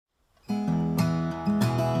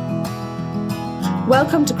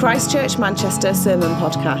Welcome to Christ Church Manchester Sermon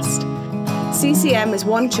Podcast. CCM is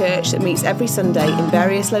one church that meets every Sunday in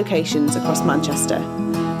various locations across Manchester.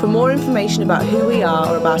 For more information about who we are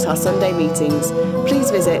or about our Sunday meetings, please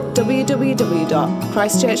visit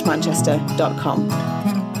www.christchurchmanchester.com.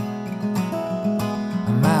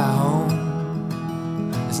 My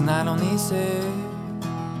home is not on this earth,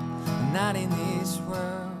 not in this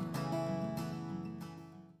world.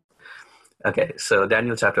 Okay, so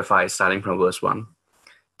Daniel chapter 5, starting from verse 1.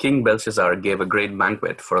 King Belshazzar gave a great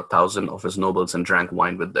banquet for 1,000 of his nobles and drank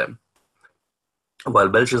wine with them. While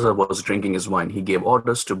Belshazzar was drinking his wine, he gave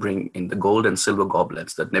orders to bring in the gold and silver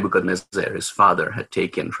goblets that Nebuchadnezzar, his father, had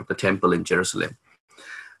taken from the temple in Jerusalem,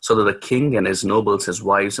 so that the king and his nobles, his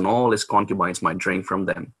wives, and all his concubines might drink from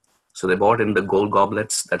them. So they brought in the gold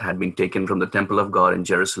goblets that had been taken from the temple of God in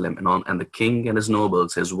Jerusalem, and the king and his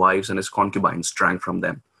nobles, his wives, and his concubines drank from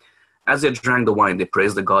them. As they drank the wine, they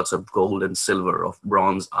praised the gods of gold and silver, of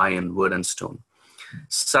bronze, iron, wood, and stone.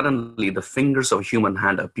 Suddenly, the fingers of a human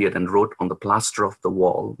hand appeared and wrote on the plaster of the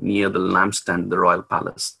wall near the lampstand in the royal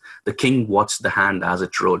palace. The king watched the hand as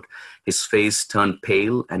it wrote. His face turned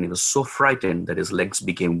pale, and he was so frightened that his legs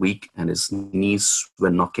became weak and his knees were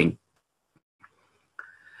knocking.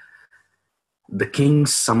 The king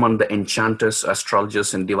summoned the enchanters,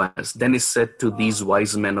 astrologers, and diviners. Then he said to these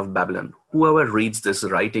wise men of Babylon, "Whoever reads this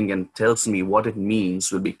writing and tells me what it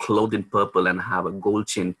means will be clothed in purple and have a gold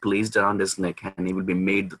chain placed around his neck, and he will be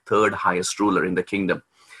made the third highest ruler in the kingdom."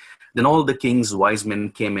 Then all the king's wise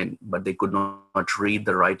men came in, but they could not read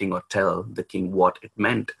the writing or tell the king what it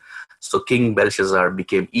meant. So King Belshazzar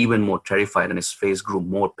became even more terrified, and his face grew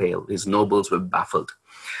more pale. His nobles were baffled.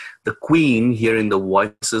 The queen, hearing the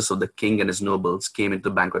voices of the king and his nobles, came into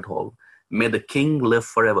the banquet hall. "May the king live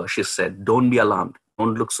forever," she said. "Don't be alarmed.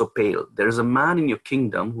 Don't look so pale. There is a man in your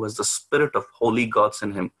kingdom who has the spirit of holy gods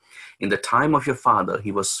in him. In the time of your father,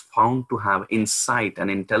 he was found to have insight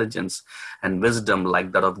and intelligence and wisdom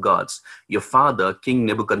like that of gods. Your father, King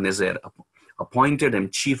Nebuchadnezzar, appointed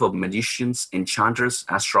him chief of magicians, enchanters,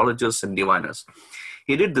 astrologers, and diviners.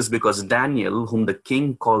 He did this because Daniel, whom the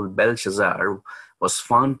king called Belshazzar, was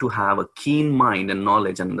found to have a keen mind and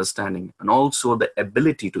knowledge and understanding, and also the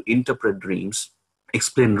ability to interpret dreams,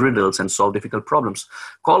 explain riddles, and solve difficult problems.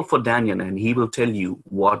 Call for Daniel, and he will tell you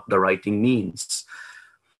what the writing means."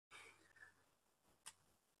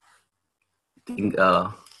 Bit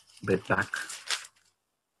back.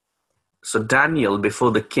 So Daniel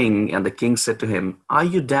before the king, and the king said to him, "Are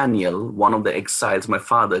you Daniel, one of the exiles my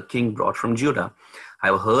father, king, brought from Judah? I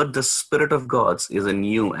have heard the spirit of gods is in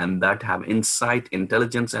you, and that have insight,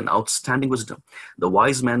 intelligence, and outstanding wisdom. The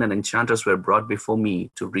wise men and enchanters were brought before me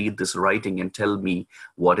to read this writing and tell me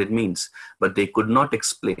what it means, but they could not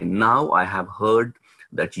explain. Now I have heard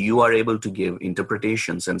that you are able to give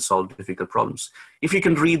interpretations and solve difficult problems. If you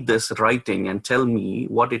can read this writing and tell me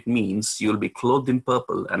what it means, you'll be clothed in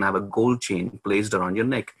purple and have a gold chain placed around your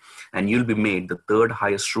neck, and you'll be made the third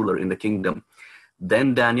highest ruler in the kingdom."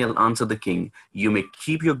 Then Daniel answered the king, "You may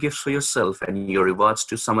keep your gifts for yourself and your rewards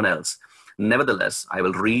to someone else. Nevertheless, I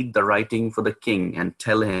will read the writing for the king and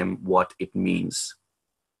tell him what it means.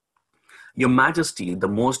 Your Majesty, the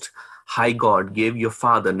Most High God, gave your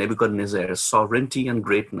father Nebuchadnezzar sovereignty and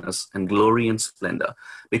greatness and glory and splendor.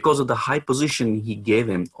 Because of the high position he gave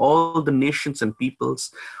him, all the nations and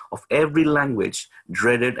peoples of every language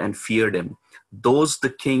dreaded and feared him. Those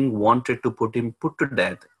the king wanted to put to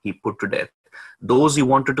death, he put to death. Those he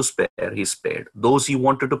wanted to spare, he spared. Those he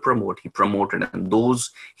wanted to promote, he promoted. And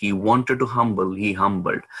those he wanted to humble, he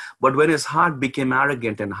humbled. But when his heart became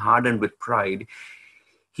arrogant and hardened with pride,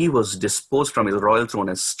 he was disposed from his royal throne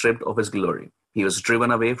and stripped of his glory. He was driven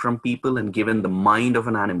away from people and given the mind of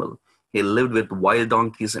an animal. He lived with wild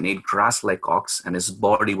donkeys and ate grass like ox, and his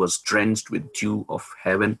body was drenched with dew of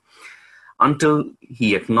heaven, until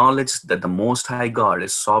he acknowledged that the Most High God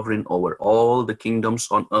is sovereign over all the kingdoms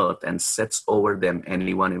on earth and sets over them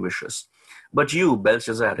anyone he wishes. But you,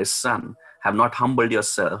 Belshazzar, his son, have not humbled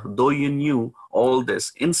yourself, though you knew all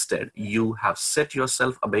this. Instead, you have set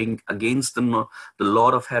yourself against the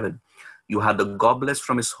Lord of heaven. You had the goblets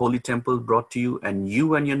from his holy temple brought to you, and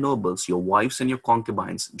you and your nobles, your wives and your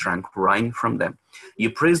concubines, drank wine from them.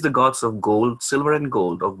 You praised the gods of gold, silver and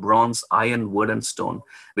gold, of bronze, iron, wood, and stone,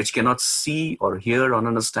 which cannot see or hear or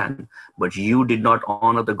understand. But you did not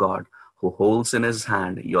honor the God who holds in his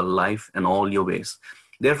hand your life and all your ways.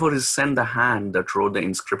 Therefore he sent the hand that wrote the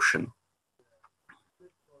inscription.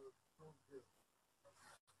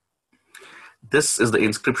 This is the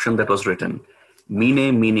inscription that was written.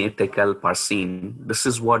 Mene, mene, tekel, parsin. This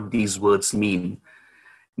is what these words mean.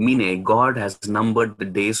 Mene, God has numbered the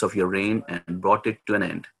days of your reign and brought it to an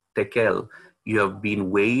end. Tekel, You have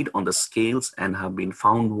been weighed on the scales and have been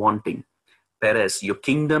found wanting. Perez, your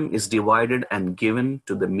kingdom is divided and given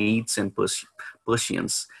to the Medes and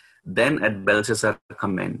Persians. Then at Belshazzar's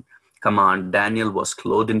command, Daniel was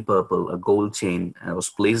clothed in purple, a gold chain was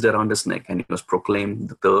placed around his neck, and he was proclaimed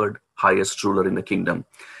the third highest ruler in the kingdom.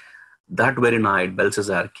 That very night,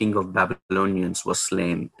 Belshazzar, king of Babylonians, was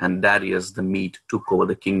slain, and Darius the Mede took over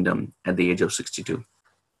the kingdom at the age of 62.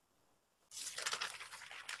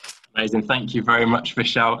 Amazing. Thank you very much,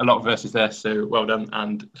 Vishal. A lot of verses there, so well done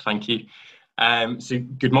and thank you. So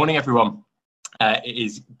good morning, everyone. It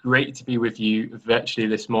is great to be with you virtually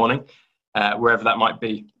this morning, wherever that might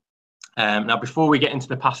be. Now, before we get into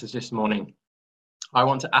the passage this morning, I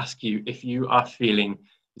want to ask you if you are feeling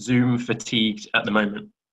Zoom fatigued at the moment.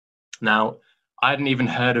 Now, I hadn't even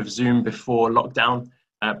heard of Zoom before lockdown,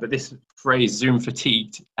 but this phrase, Zoom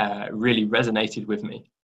fatigued, really resonated with me.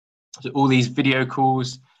 So all these video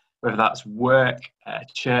calls, whether that's work,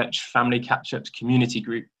 church, family catch-ups, community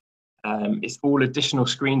group, it's all additional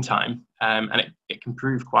screen time, and it can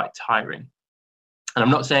prove quite tiring. And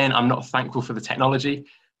I'm not saying I'm not thankful for the technology,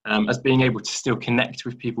 as being able to still connect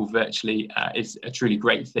with people virtually is a truly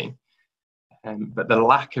great thing. But the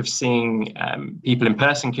lack of seeing people in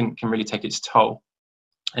person can really take its toll,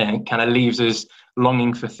 and kind of leaves us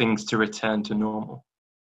longing for things to return to normal.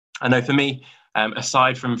 I know for me,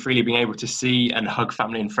 aside from freely being able to see and hug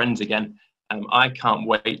family and friends again, I can't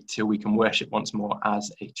wait till we can worship once more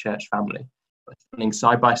as a church family, standing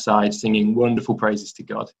side by side, singing wonderful praises to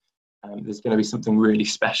God. There's going to be something really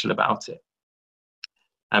special about it.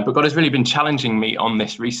 But God has really been challenging me on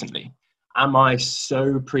this recently. Am I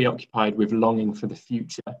so preoccupied with longing for the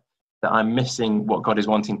future that I'm missing what God is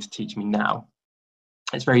wanting to teach me now?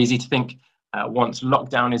 It's very easy to think, once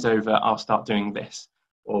lockdown is over, I'll start doing this.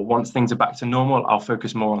 Or once things are back to normal, I'll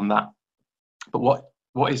focus more on that. But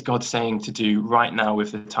what is God saying to do right now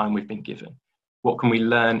with the time we've been given? What can we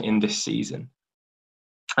learn in this season?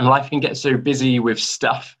 And life can get so busy with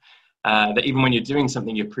stuff that even when you're doing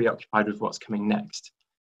something, you're preoccupied with what's coming next.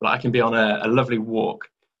 Like I can be on a lovely walk,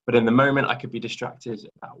 but in the moment I could be distracted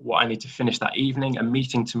about what I need to finish that evening, a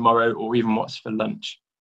meeting tomorrow, or even what's for lunch.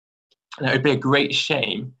 And it would be a great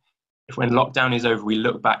shame if when lockdown is over, we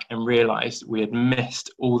look back and realize we had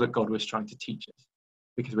missed all that God was trying to teach us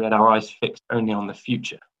because we had our eyes fixed only on the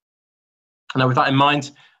future. Now, with that in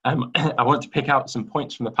mind, I want to pick out some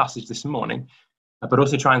points from the passage this morning, but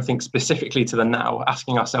also try and think specifically to the now,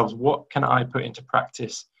 asking ourselves, what can I put into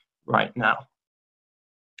practice right now?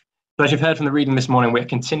 So as you've heard from the reading this morning, we're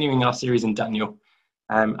continuing our series in Daniel.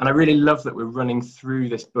 And I really love that we're running through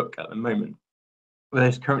this book at the moment, where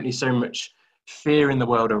there's currently so much fear in the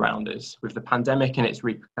world around us, with the pandemic and its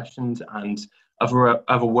repercussions and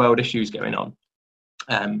other world issues going on.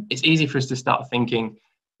 It's easy for us to start thinking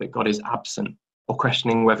that God is absent or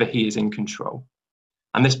questioning whether he is in control.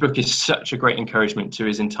 And this book is such a great encouragement to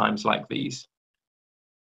us in times like these.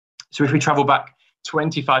 So if we travel back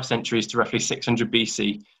 25 centuries to roughly 600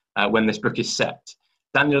 BC, when this book is set,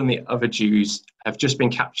 Daniel and the other Jews have just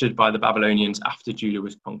been captured by the Babylonians after Judah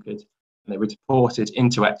was conquered, and they were deported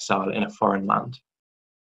into exile in a foreign land.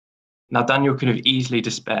 Now, Daniel could have easily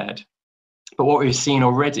despaired, but what we've seen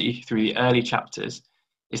already through the early chapters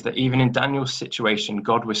is that even in Daniel's situation,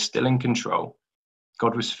 God was still in control,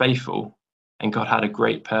 God was faithful, and God had a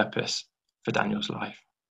great purpose for Daniel's life.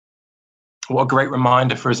 What a great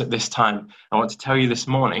reminder for us at this time. I want to tell you this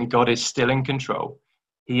morning, God is still in control,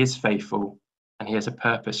 he is faithful, and he has a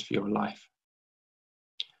purpose for your life.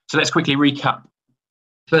 So let's quickly recap.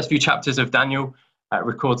 The first few chapters of Daniel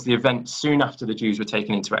records the events soon after the Jews were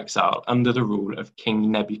taken into exile under the rule of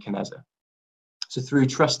King Nebuchadnezzar. So through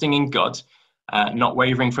trusting in God, not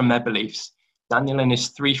wavering from their beliefs, Daniel and his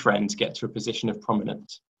three friends get to a position of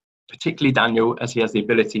prominence, particularly Daniel, as he has the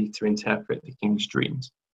ability to interpret the king's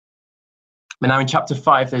dreams. But now in chapter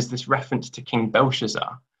 5, there's this reference to King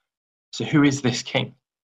Belshazzar. So who is this king?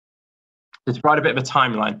 To provide a bit of a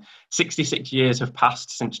timeline, 66 years have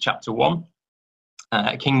passed since chapter 1.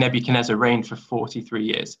 King Nebuchadnezzar reigned for 43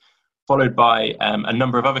 years, followed by a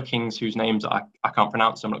number of other kings whose names I can't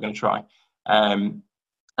pronounce, so I'm not going to try. And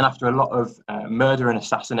after a lot of murder and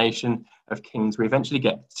assassination of kings, we eventually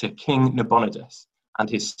get to King Nabonidus and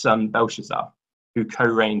his son Belshazzar, who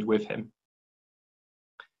co-reigned with him.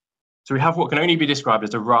 So we have what can only be described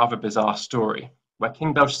as a rather bizarre story, where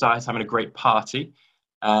King Belshazzar is having a great party.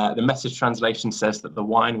 The Message translation says that the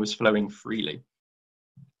wine was flowing freely.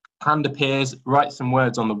 Hand appears, writes some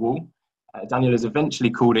words on the wall. Daniel is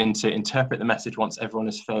eventually called in to interpret the message once everyone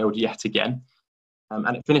has failed yet again.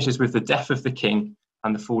 And it finishes with the death of the king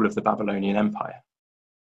and the fall of the Babylonian Empire.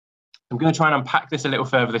 I'm going to try and unpack this a little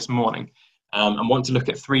further this morning, and want to look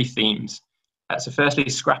at three themes. So firstly,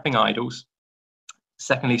 scrapping idols.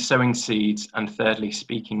 Secondly, sowing seeds. And thirdly,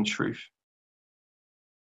 speaking truth.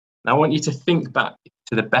 Now, I want you to think back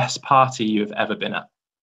to the best party you have ever been at.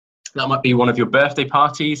 That might be one of your birthday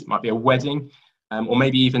parties, it might be a wedding, or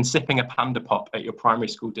maybe even sipping a Panda Pop at your primary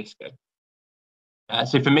school disco.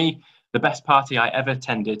 So for me, the best party I ever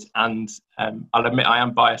attended, and I'll admit I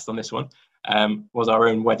am biased on this one, was our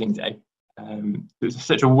own wedding day. It was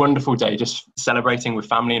such a wonderful day, just celebrating with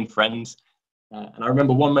family and friends. And I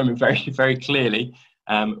remember one moment very, very clearly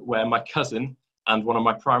where my cousin and one of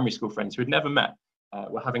my primary school friends who had never met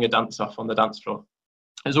were having a dance off on the dance floor.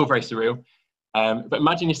 It was all very surreal. But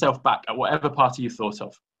imagine yourself back at whatever party you thought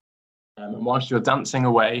of. And whilst you're dancing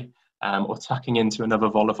away or tucking into another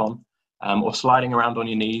vol-au-vent or sliding around on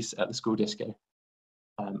your knees at the school disco,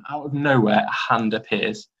 out of nowhere, a hand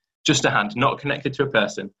appears. Just a hand, not connected to a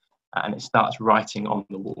person, and it starts writing on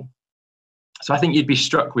the wall. So I think you'd be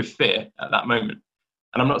struck with fear at that moment.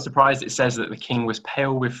 And I'm not surprised it says that the king was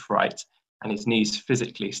pale with fright and his knees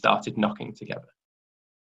physically started knocking together.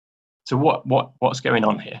 So what's going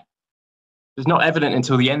on here? It's not evident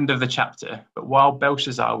until the end of the chapter, but while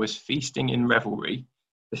Belshazzar was feasting in revelry,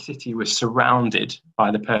 the city was surrounded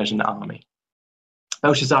by the Persian army.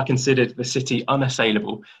 Belshazzar considered the city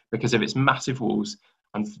unassailable because of its massive walls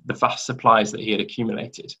and the vast supplies that he had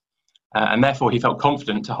accumulated. And therefore he felt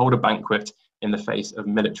confident to hold a banquet in the face of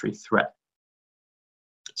military threat.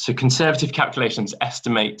 So conservative calculations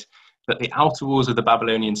estimate that the outer walls of the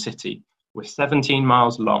Babylonian city were 17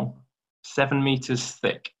 miles long, 7 meters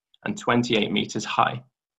thick, and 28 meters high.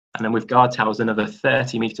 And then with guard towers, another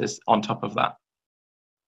 30 meters on top of that.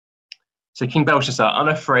 So King Belshazzar,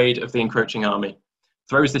 unafraid of the encroaching army,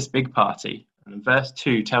 throws this big party. And verse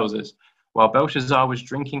 2 tells us, while Belshazzar was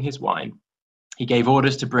drinking his wine, he gave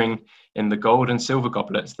orders to bring in the gold and silver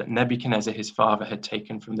goblets that Nebuchadnezzar, his father, had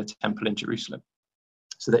taken from the temple in Jerusalem,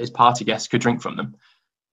 so that his party guests could drink from them.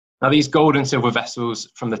 Now, these gold and silver vessels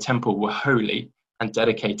from the temple were holy and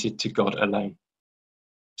dedicated to God alone.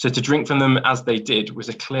 So to drink from them as they did was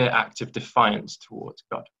a clear act of defiance towards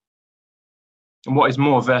God. And what is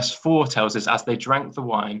more, verse 4 tells us, as they drank the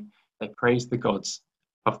wine, they praised the gods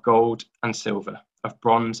of gold and silver, of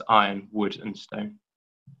bronze, iron, wood, and stone.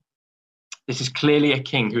 This is clearly a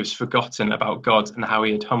king who has forgotten about God and how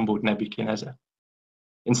he had humbled Nebuchadnezzar.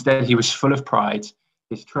 Instead, he was full of pride.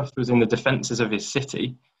 His trust was in the defences of his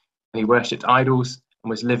city, and he worshipped idols and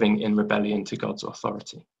was living in rebellion to God's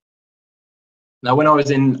authority. Now, when I was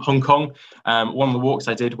in Hong Kong, one of the walks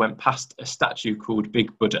I did went past a statue called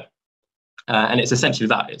Big Buddha. And it's essentially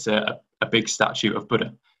that. It's a big statue of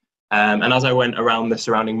Buddha. And as I went around the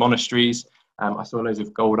surrounding monasteries, I saw loads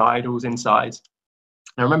of gold idols inside.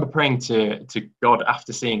 And I remember praying to God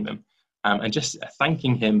after seeing them and just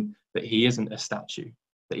thanking him that he isn't a statue,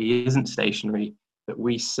 that he isn't stationary, that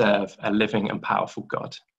we serve a living and powerful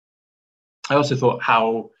God. I also thought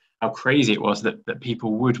how crazy it was that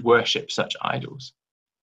people would worship such idols.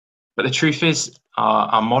 But the truth is,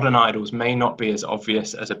 our modern idols may not be as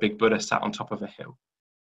obvious as a big Buddha sat on top of a hill.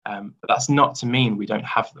 But that's not to mean we don't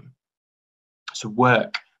have them. So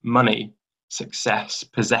work, money, success,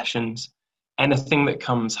 possessions, anything that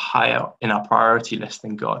comes higher in our priority list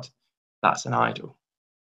than God, that's an idol.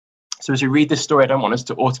 So as we read this story, I don't want us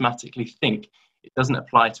to automatically think it doesn't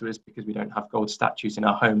apply to us because we don't have gold statues in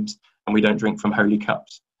our homes and we don't drink from holy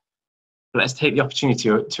cups. But let's take the opportunity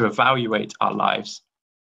to evaluate our lives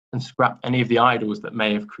and scrap any of the idols that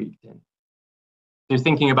may have creeped in. So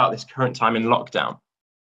thinking about this current time in lockdown,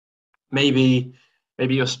 maybe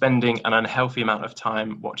you're spending an unhealthy amount of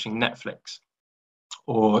time watching Netflix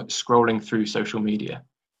or scrolling through social media.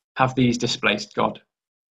 Have these displaced God?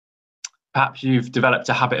 Perhaps you've developed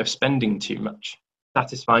a habit of spending too much,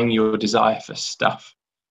 satisfying your desire for stuff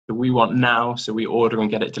that we want now, so we order and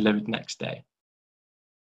get it delivered next day.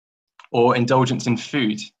 Or indulgence in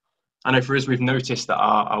food. I know for us, we've noticed that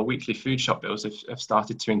our weekly food shop bills have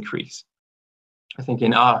started to increase. I think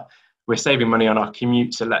we're saving money on our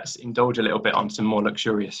commute, so let's indulge a little bit on some more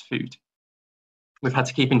luxurious food. We've had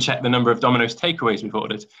to keep in check the number of Domino's takeaways we've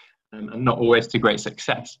ordered, and not always to great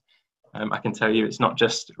success. I can tell you it's not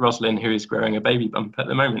just Rosalind who is growing a baby bump at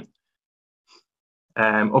the moment.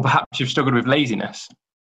 Or perhaps you've struggled with laziness.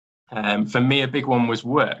 For me, a big one was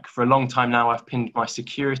work. For a long time now, I've pinned my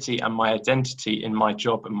security and my identity in my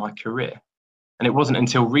job and my career. And it wasn't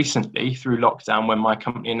until recently, through lockdown, when my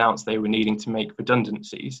company announced they were needing to make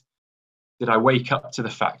redundancies, did I wake up to the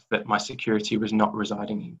fact that my security was not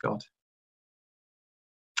residing in God.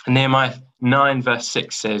 And Nehemiah 9 verse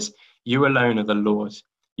 6 says, "You alone are the Lord.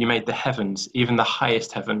 You made the heavens, even the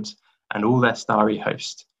highest heavens, and all their starry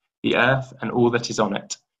host. the earth and all that is on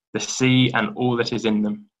it, the sea and all that is in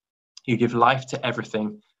them. You give life to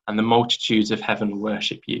everything, and the multitudes of heaven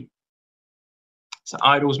worship you. So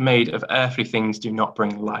idols made of earthly things do not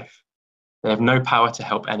bring life. They have no power to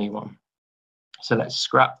help anyone. So let's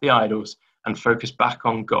scrap the idols and focus back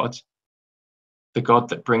on God, the God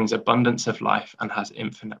that brings abundance of life and has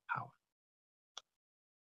infinite power.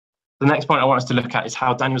 The next point I want us to look at is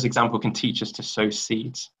how Daniel's example can teach us to sow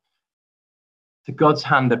seeds. So God's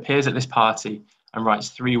hand appears at this party and writes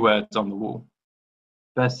 3 words on the wall.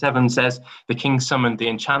 Verse 7 says, "The king summoned the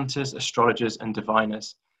enchanters, astrologers, and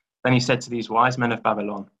diviners. Then he said to these wise men of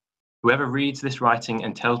Babylon, 'Whoever reads this writing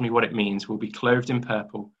and tells me what it means will be clothed in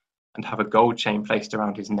purple and have a gold chain placed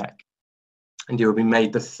around his neck. And he will be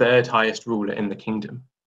made the 3rd highest ruler in the kingdom.'"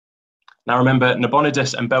 Now remember,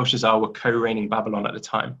 Nabonidus and Belshazzar were co-reigning Babylon at the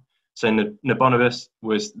time. So Nabonidus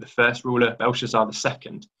was the first ruler, Belshazzar the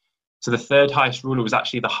second. So the 3rd highest ruler was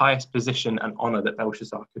actually the highest position and honor that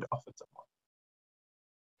Belshazzar could offer someone.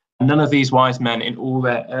 None of these wise men, in all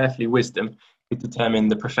their earthly wisdom, could determine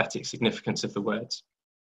the prophetic significance of the words.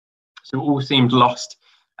 So it all seemed lost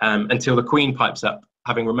until the queen pipes up,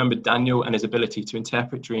 having remembered Daniel and his ability to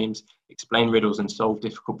interpret dreams, explain riddles, and solve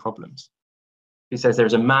difficult problems. He says, "There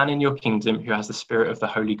is a man in your kingdom who has the spirit of the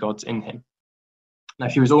holy gods in him." Now,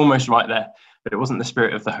 she was almost right there, but it wasn't the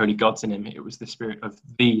spirit of the holy gods in him, it was the spirit of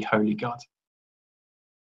the holy God.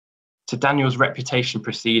 So Daniel's reputation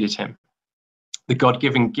preceded him. The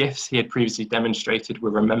God-given gifts he had previously demonstrated were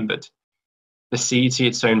remembered. The seeds he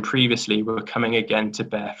had sown previously were coming again to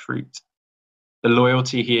bear fruit. The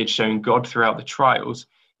loyalty he had shown God throughout the trials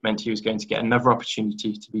meant he was going to get another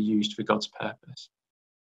opportunity to be used for God's purpose.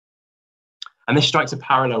 And this strikes a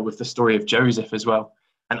parallel with the story of Joseph as well,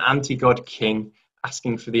 an anti-God king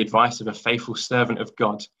asking for the advice of a faithful servant of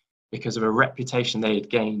God because of a reputation they had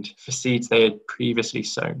gained for seeds they had previously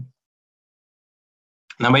sown.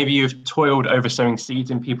 Now, maybe you've toiled over sowing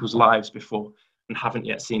seeds in people's lives before and haven't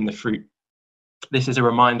yet seen the fruit. This is a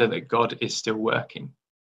reminder that God is still working.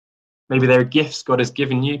 Maybe there are gifts God has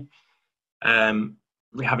given you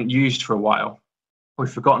we haven't used for a while, or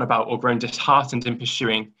we've forgotten about, or grown disheartened in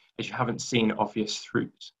pursuing as you haven't seen obvious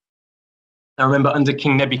fruit. Now remember, under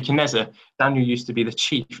King Nebuchadnezzar, Daniel used to be the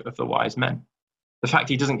chief of the wise men. The fact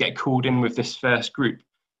he doesn't get called in with this first group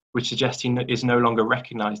would suggest he is no longer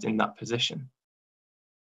recognized in that position.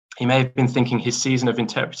 He may have been thinking his season of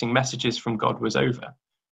interpreting messages from God was over.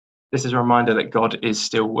 This is a reminder that God is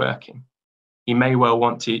still working. He may well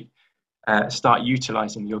want to start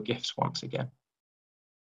utilizing your gifts once again.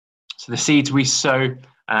 So the seeds we sow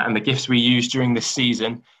and the gifts we use during this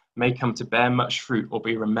season may come to bear much fruit or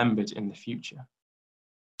be remembered in the future.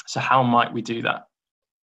 So how might we do that?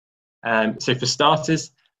 So for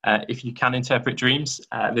starters, if you can interpret dreams,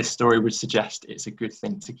 this story would suggest it's a good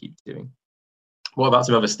thing to keep doing. What about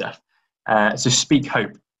some other stuff? So speak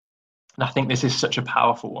hope. And I think this is such a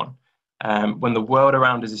powerful one. When the world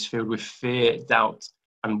around us is filled with fear, doubt,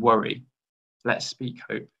 and worry, let's speak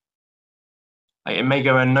hope. It may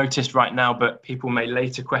go unnoticed right now, but people may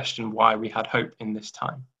later question why we had hope in this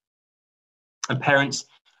time. And parents,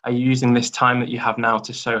 are you using this time that you have now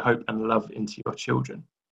to sow hope and love into your children?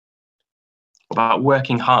 What about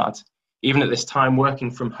working hard? Even at this time, working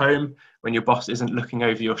from home when your boss isn't looking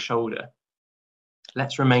over your shoulder.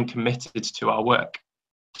 Let's remain committed to our work,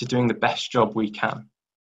 to doing the best job we can.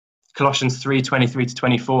 Colossians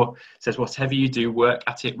 3:23-24 says, "Whatever you do, work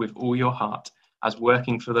at it with all your heart, as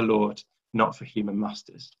working for the Lord, not for human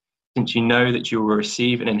masters, since you know that you will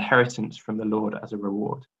receive an inheritance from the Lord as a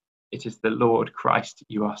reward. It is the Lord Christ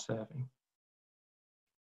you are serving."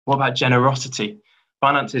 What about generosity?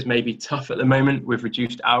 Finances may be tough at the moment with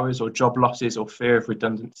reduced hours or job losses or fear of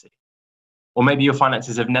redundancy. Or maybe your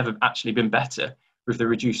finances have never actually been better with the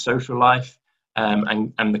reduced social life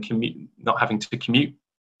and the commute, not having to commute.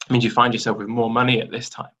 It means you find yourself with more money at this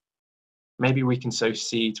time. Maybe we can sow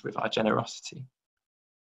seeds with our generosity.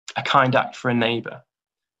 A kind act for a neighbour,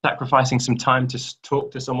 sacrificing some time to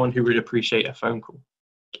talk to someone who would appreciate a phone call.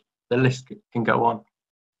 The list can go on.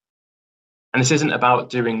 And this isn't about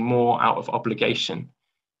doing more out of obligation.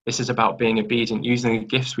 This is about being obedient, using the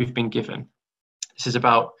gifts we've been given. This is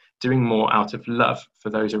about doing more out of love for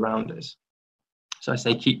those around us. So I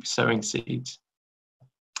say keep sowing seeds.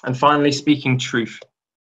 And finally, speaking truth.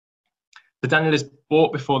 So Daniel is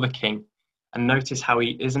brought before the king, and notice how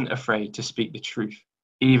he isn't afraid to speak the truth,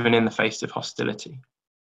 even in the face of hostility.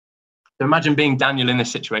 So imagine being Daniel in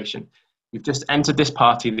this situation. You've just entered this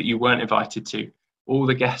party that you weren't invited to. All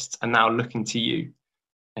the guests are now looking to you.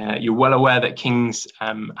 You're well aware that kings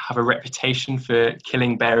have a reputation for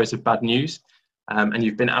killing bearers of bad news, and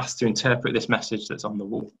you've been asked to interpret this message that's on the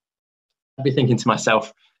wall. be thinking to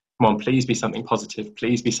myself, come on, please be something positive.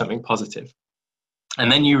 Please be something positive.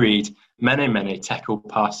 And then you read, mene, mene, tekel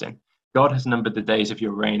parsin. God has numbered the days of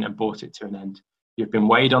your reign and brought it to an end. You've been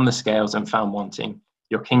weighed on the scales and found wanting.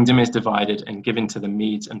 Your kingdom is divided and given to the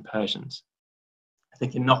Medes and Persians. I'm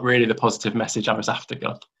thinking, not really the positive message I was after,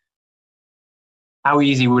 God. How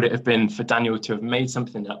easy would it have been for Daniel to have made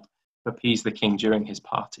something up to appease the king during his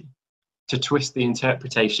party, to twist the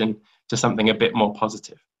interpretation to something a bit more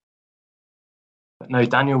positive? But no,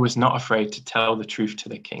 Daniel was not afraid to tell the truth to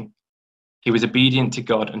the king. He was obedient to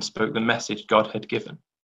God and spoke the message God had given.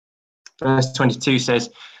 Verse 22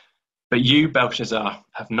 says, "But you, Belshazzar,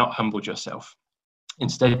 have not humbled yourself.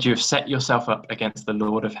 Instead, you have set yourself up against the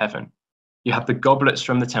Lord of heaven. You had the goblets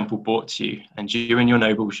from the temple brought to you, and you and your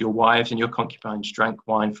nobles, your wives and your concubines drank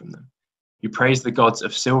wine from them. You praised the gods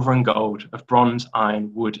of silver and gold, of bronze,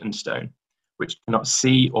 iron, wood, and stone, which cannot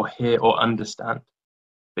see or hear or understand.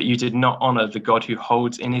 But you did not honor the God who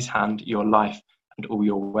holds in his hand your life and all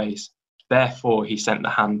your ways. Therefore, he sent the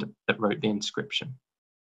hand that wrote the inscription."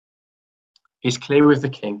 It's clear with the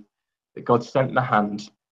king that God sent the hand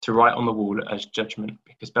to write on the wall as judgment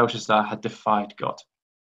because Belshazzar had defied God.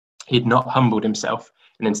 He had not humbled himself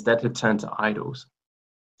and instead had turned to idols.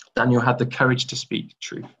 Daniel had the courage to speak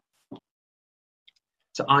truth.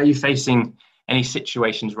 So are you facing any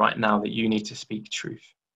situations right now that you need to speak truth?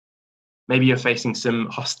 Maybe you're facing some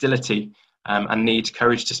hostility and need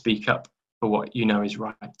courage to speak up for what you know is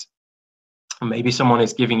right. Or maybe someone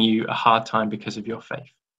is giving you a hard time because of your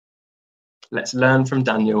faith. Let's learn from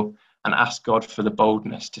Daniel and ask God for the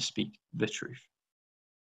boldness to speak the truth.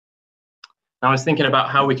 Now, I was thinking about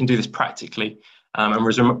how we can do this practically and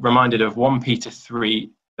was reminded of 1 Peter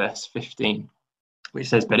 3, verse 15, which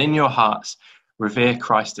says, "But in your hearts, revere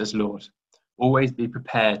Christ as Lord. Always be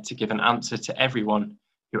prepared to give an answer to everyone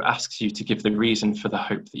who asks you to give the reason for the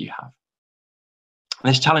hope that you have." And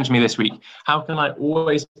this challenged me this week. How can I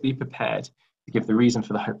always be prepared to give the reason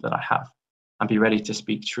for the hope that I have and be ready to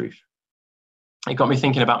speak truth? It got me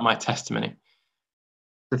thinking about my testimony.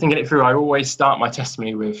 So thinking it through, I always start my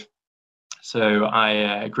testimony with, so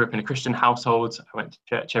I grew up in a Christian household. I went to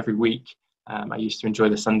church every week. I used to enjoy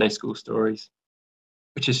the Sunday school stories,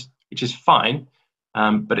 which is fine,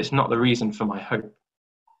 but it's not the reason for my hope.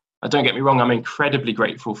 Don't get me wrong, I'm incredibly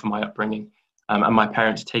grateful for my upbringing and my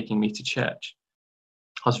parents taking me to church.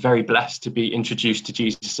 I was very blessed to be introduced to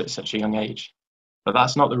Jesus at such a young age, but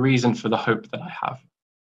that's not the reason for the hope that I have.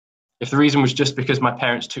 If the reason was just because my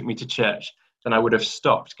parents took me to church, then I would have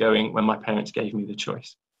stopped going when my parents gave me the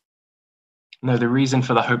choice. No, the reason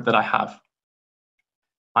for the hope that I have,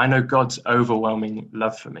 I know God's overwhelming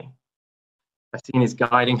love for me. I've seen his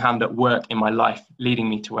guiding hand at work in my life, leading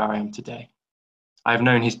me to where I am today. I have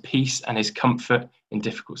known his peace and his comfort in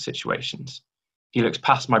difficult situations. He looks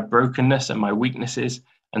past my brokenness and my weaknesses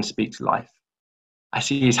and speaks life. I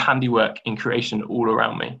see his handiwork in creation all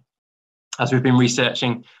around me. As we've been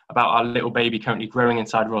researching about our little baby currently growing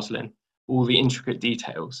inside Roslyn, all the intricate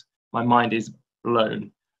details, my mind is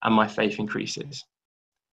blown and my faith increases.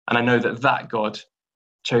 And I know that God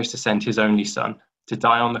chose to send his only son to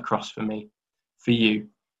die on the cross for me, for you,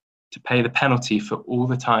 to pay the penalty for all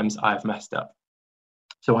the times I have messed up,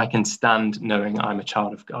 so I can stand knowing I'm a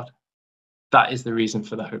child of God. That is the reason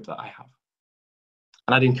for the hope that I have.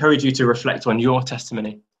 And I'd encourage you to reflect on your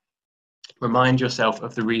testimony. Remind yourself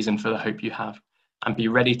of the reason for the hope you have and be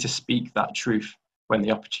ready to speak that truth when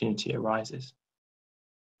the opportunity arises.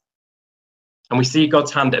 And we see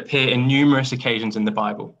God's hand appear in numerous occasions in the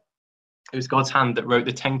Bible. It was God's hand that wrote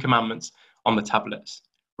the 10 Commandments on the tablets,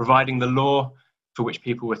 providing the law for which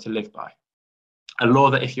people were to live by. A law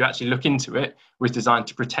that, if you actually look into it, was designed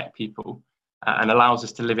to protect people and allows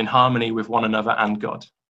us to live in harmony with one another and God.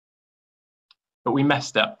 But we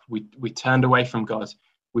messed up. We turned away from God.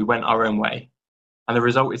 We went our own way. And the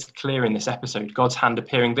result is clear in this episode, God's hand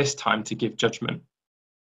appearing this time to give judgment.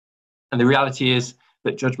 And the reality is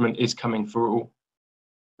that judgment is coming for all.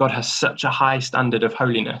 God has such a high standard of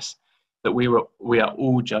holiness that we are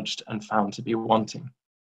all judged and found to be wanting.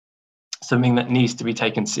 Something that needs to be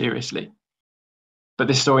taken seriously. But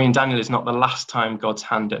this story in Daniel is not the last time God's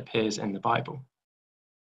hand appears in the Bible.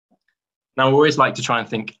 Now, I always like to try and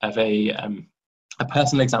think of a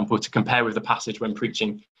personal example to compare with the passage when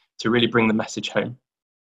preaching to really bring the message home.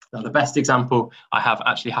 Now, the best example I have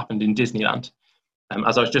actually happened in Disneyland.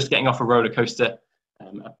 As I was just getting off a roller coaster,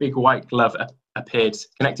 a big white glove appeared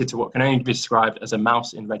connected to what can only be described as a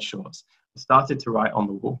mouse in red shorts and started to write on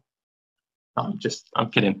the wall. I'm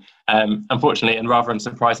kidding. Unfortunately, and rather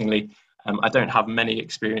unsurprisingly, I don't have many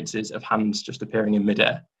experiences of hands just appearing in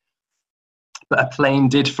midair. But a plane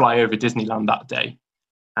did fly over Disneyland that day,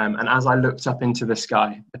 And as I looked up into the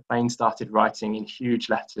sky, the plane started writing in huge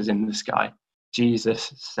letters in the sky,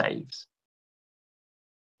 Jesus saves.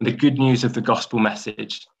 The good news of the gospel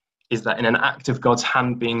message is that in an act of God's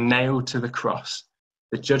hand being nailed to the cross,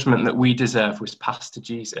 the judgment that we deserve was passed to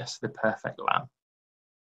Jesus, the perfect Lamb.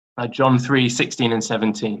 John 3:16 and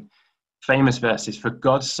 17, famous verses, for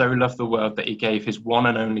God so loved the world that he gave his one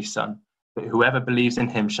and only Son, that whoever believes in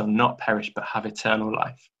him shall not perish but have eternal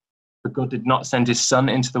life. For God did not send his Son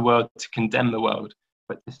into the world to condemn the world,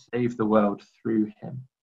 but to save the world through him.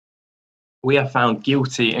 We are found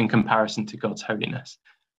guilty in comparison to God's holiness,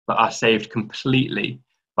 but are saved completely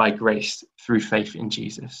by grace through faith in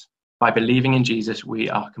Jesus. By believing in Jesus, we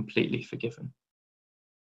are completely forgiven.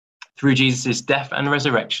 Through Jesus' death and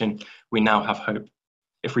resurrection, we now have hope.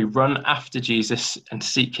 If we run after Jesus and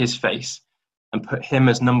seek his face and put him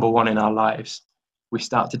as number one in our lives, we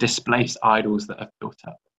start to displace idols that have built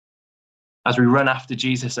up. As we run after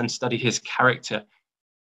Jesus and study his character,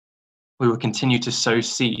 we will continue to sow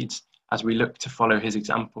seeds as we look to follow his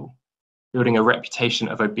example, building a reputation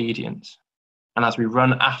of obedience. And as we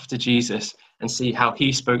run after Jesus and see how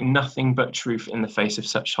he spoke nothing but truth in the face of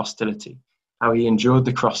such hostility, how he endured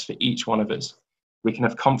the cross for each one of us, we can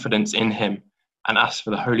have confidence in him and ask for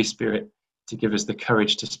the Holy Spirit to give us the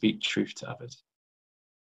courage to speak truth to others.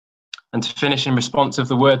 And to finish, in response of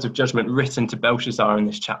the words of judgment written to Belshazzar in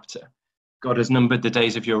this chapter, God has numbered the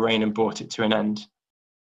days of your reign and brought it to an end.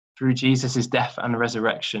 Through Jesus' death and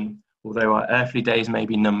resurrection, although our earthly days may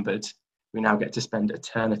be numbered, we now get to spend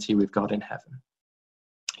eternity with God in heaven.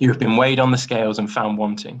 You have been weighed on the scales and found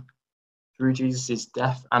wanting. Through Jesus'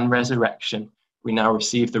 death and resurrection, we now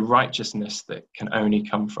receive the righteousness that can only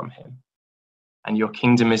come from him. And your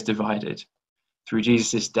kingdom is divided. Through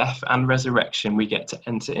Jesus' death and resurrection, we get to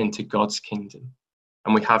enter into God's kingdom.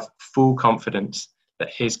 And we have full confidence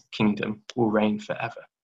that his kingdom will reign forever.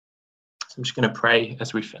 So I'm just going to pray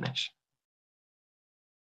as we finish.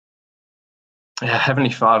 Heavenly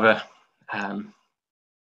Father,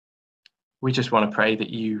 we just want to pray that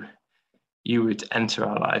you would enter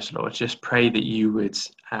our lives, Lord. Just pray that you would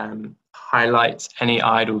highlight any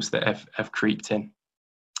idols that have creeped in,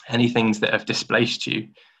 any things that have displaced you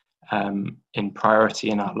in priority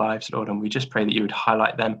in our lives, Lord. And we just pray that you would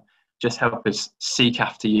highlight them. Just help us seek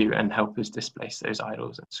after you and help us displace those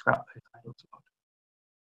idols and scrap those idols, Lord.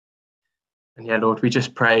 And yeah, Lord, we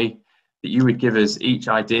just pray that you would give us each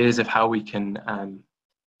ideas of how we can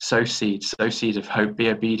sow seeds of hope, be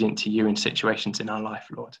obedient to you in situations in our life,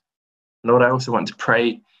 Lord. Lord, I also want to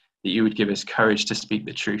pray that you would give us courage to speak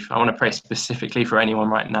the truth. I want to pray specifically for anyone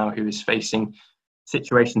right now who is facing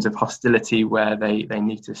situations of hostility where they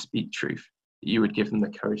need to speak truth, that you would give them the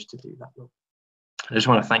courage to do that, Lord. I just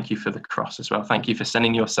want to thank you for the cross as well. Thank you for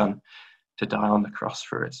sending your Son to die on the cross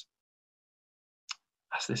for us.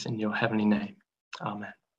 I ask this in your heavenly name. Amen.